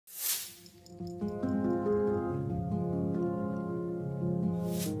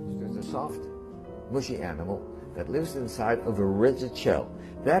mushy animal that lives inside of a rigid shell.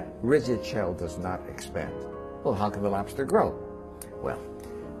 That rigid shell does not expand. Well, how can the lobster grow? Well,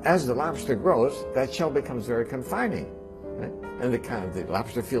 as the lobster grows, that shell becomes very confining. Right? And the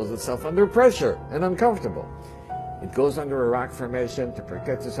lobster feels itself under pressure and uncomfortable. It goes under a rock formation to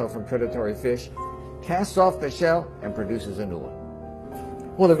protect itself from predatory fish, casts off the shell, and produces a new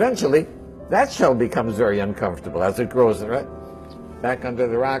one. Well, eventually, that shell becomes very uncomfortable as it grows, right? Back under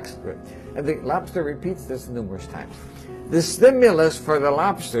the rocks. And the lobster repeats this numerous times. The stimulus for the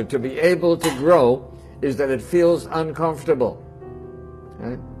lobster to be able to grow is that it feels uncomfortable.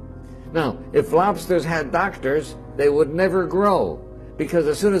 Right? Now, if lobsters had doctors, they would never grow, because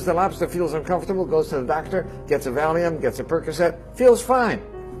as soon as the lobster feels uncomfortable, goes to the doctor, gets a Valium, gets a Percocet, feels fine,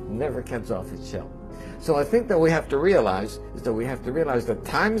 never gets off its shell. So I think that we have to realize that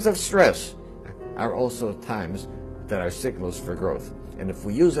times of stress are also times that are signals for growth. And if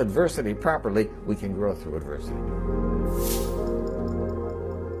we use adversity properly, we can grow through adversity.